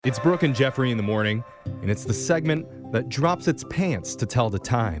It's Brooke and Jeffrey in the morning, and it's the segment that drops its pants to tell the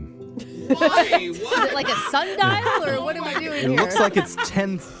time. Why? Is it like a sundial, or what are we doing here? It looks like it's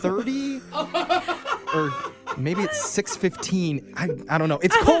 10:30, or maybe it's 6:15. I don't know.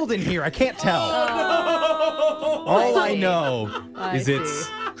 It's cold in here. I can't tell. All I know is it's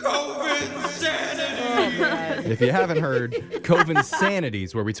COVID sanity. If you haven't heard, Coven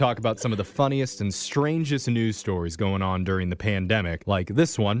Sanities, where we talk about some of the funniest and strangest news stories going on during the pandemic, like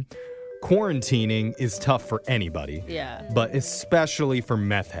this one. Quarantining is tough for anybody, but especially for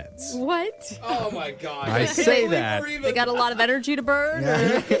meth heads. What? Oh my God. I say that. They got a lot of energy to burn?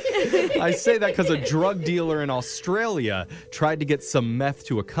 I say that because a drug dealer in Australia tried to get some meth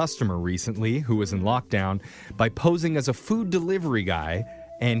to a customer recently who was in lockdown by posing as a food delivery guy.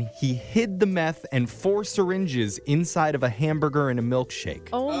 And he hid the meth and 4 syringes inside of a hamburger and a milkshake.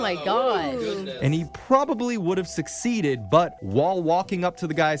 Oh my God. And he probably would have succeeded, but while walking up to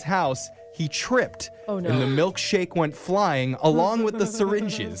the guy's house, he tripped. Oh, no. And the milkshake went flying along with the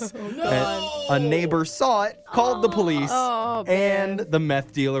syringes. And a neighbor saw it, called the police, and the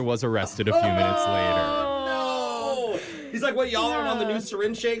meth dealer was arrested a few minutes later. He's like, what, y'all aren't on the new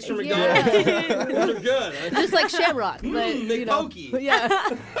syringe shakes from McDonald's? Those are good. Just like Shamrock. But, you know, McPokey. yeah.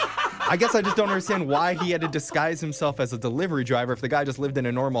 I guess I just don't understand why he had to disguise himself as a delivery driver if the guy just lived in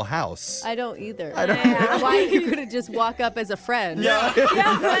a normal house. I don't either. Why you couldn't just walk up as a friend? Yeah.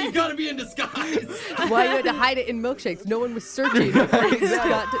 You gotta be in disguise. Why you had to hide it in milkshakes? No one was searching.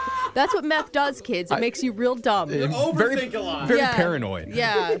 That's what meth does, kids. It makes you real dumb. Overthink a lot. Very paranoid.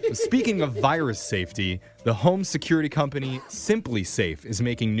 Yeah. Speaking of virus safety, the home security company Simply Safe is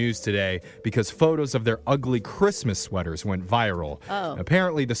making news today because photos of their ugly Christmas sweaters went viral. Oh.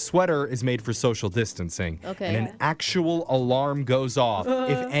 Apparently, the sweater is made for social distancing. Okay. And an actual alarm goes off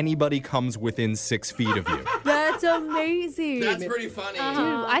if anybody comes within 6 feet of you. That's amazing. That's pretty funny.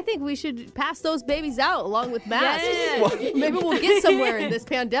 Dude, I think we should pass those babies out along with masks. Yes. Maybe we'll get somewhere in this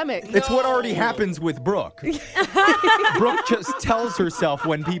pandemic. It's what already happens with Brooke. Brooke just tells herself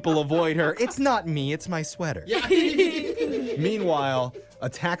when people avoid her, it's not me, it's my sweater. Yeah. Meanwhile, a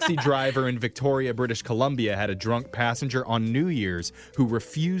taxi driver in Victoria, British Columbia had a drunk passenger on New Year's who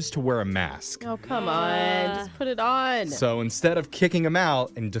refused to wear a mask. Oh, come on. Just put it on. So instead of kicking him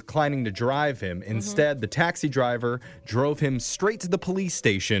out and declining to drive him, instead the taxi driver drove him straight to the police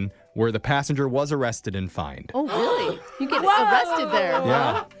station where the passenger was arrested and fined. Oh, really? You get arrested there.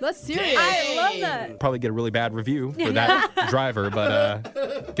 Yeah. That's serious. I love that. Probably get a really bad review for that driver,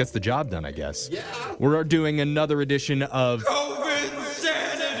 but gets the job done, I guess. Yeah. We're doing another edition of COVID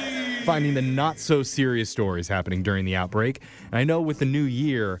sanity. finding the not-so-serious stories happening during the outbreak. And I know with the new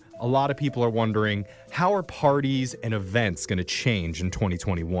year, a lot of people are wondering, how are parties and events going to change in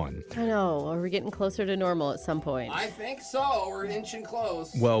 2021? I know. Are we getting closer to normal at some point? I think so. We're inching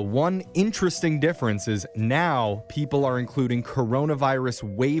close. Well, one interesting difference is now people are including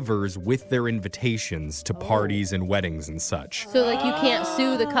coronavirus waivers with their invitations to parties and weddings and such. So, like, you can't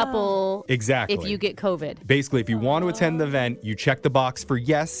sue the couple Exactly. if you get COVID. Basically, if you want to attend the event, you check the box for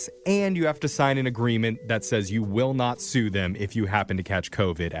yes, and you have to sign an agreement that says you will not sue them if you happen to catch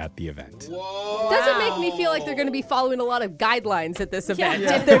COVID at the event. Whoa. Doesn't make me feel like they're going to be following a lot of guidelines at this event.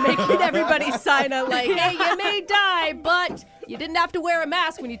 If they're making everybody sign a, like, hey, you may die, but you didn't have to wear a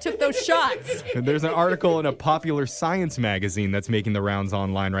mask when you took those shots. And there's an article in a popular science magazine that's making the rounds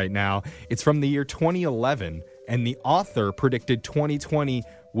online right now. It's from the year 2011, and the author predicted 2020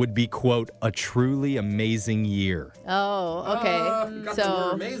 would be, quote, a truly amazing year. Oh, okay. Got the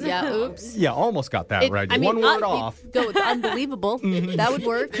word amazing. Yeah, oops. Yeah, almost got that right. I mean, One word off. Go with unbelievable. That would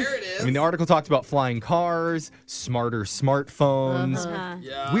work. There it is. I mean, the article talked about flying cars, smarter smartphones.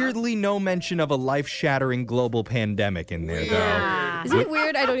 Yeah. Weirdly, no mention of a life-shattering global pandemic in there, though. Isn't it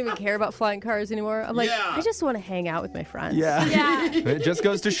weird? I don't even care about flying cars anymore. I'm like, Yeah. I just want to hang out with my friends. Yeah. Yeah. It just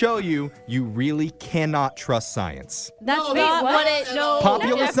goes to show you really cannot trust science. That's No, not what? what it. No.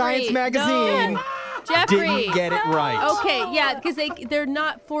 Popular Jeffrey, Science magazine Jeffrey. didn't get it right. Okay, yeah, because they're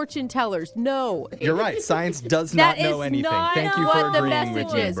not fortune tellers. No. You're right. Science does not That know is anything. not Thank you what for the agreeing with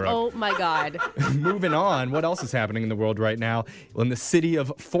message me, is. Brooke. Oh my God. Moving on, what else is happening in the world right now? Well, in the city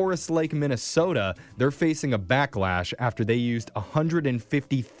of Forest Lake, Minnesota, they're facing a backlash after they used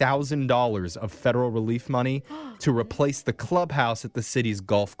 $150,000 of federal relief money to replace the clubhouse at the city's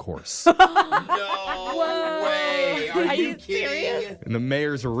golf course. No way. Are you kidding? serious? And the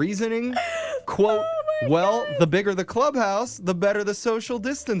mayor's reasoning, quote, well, the bigger the clubhouse, the better the social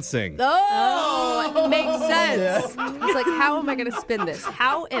distancing. Oh, it makes sense. It's like, how am I going to spin this?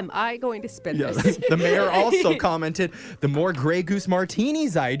 How am I going to spin this? The mayor also commented, the more Grey Goose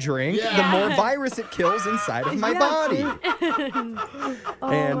martinis I drink, the more virus it kills inside of my body.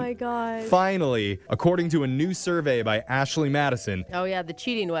 Oh my God. Finally, according to a new survey by Ashley Madison, Oh yeah, the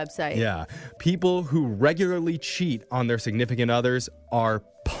cheating website. people who regularly cheat on their significant others are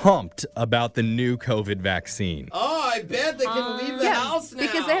pumped about the new COVID vaccine. Oh, I bet they can leave the house now.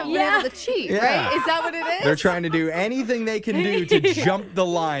 Because they haven't been able to cheat, right? Is that what it is? They're trying to do anything they can do to jump the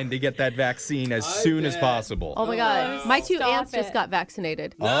line to get that vaccine as soon as possible. Oh my God. My two Stop aunts just it. got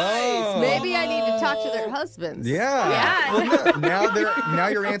vaccinated. Oh. Maybe I need to talk to their husbands. Yeah. Well, look, now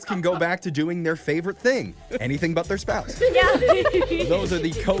your aunts can go back to doing their favorite thing, anything but their spouse. Those are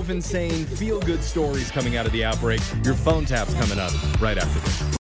the Coven Sane feel-good stories coming out of the outbreak. Your phone tap's coming up right after this.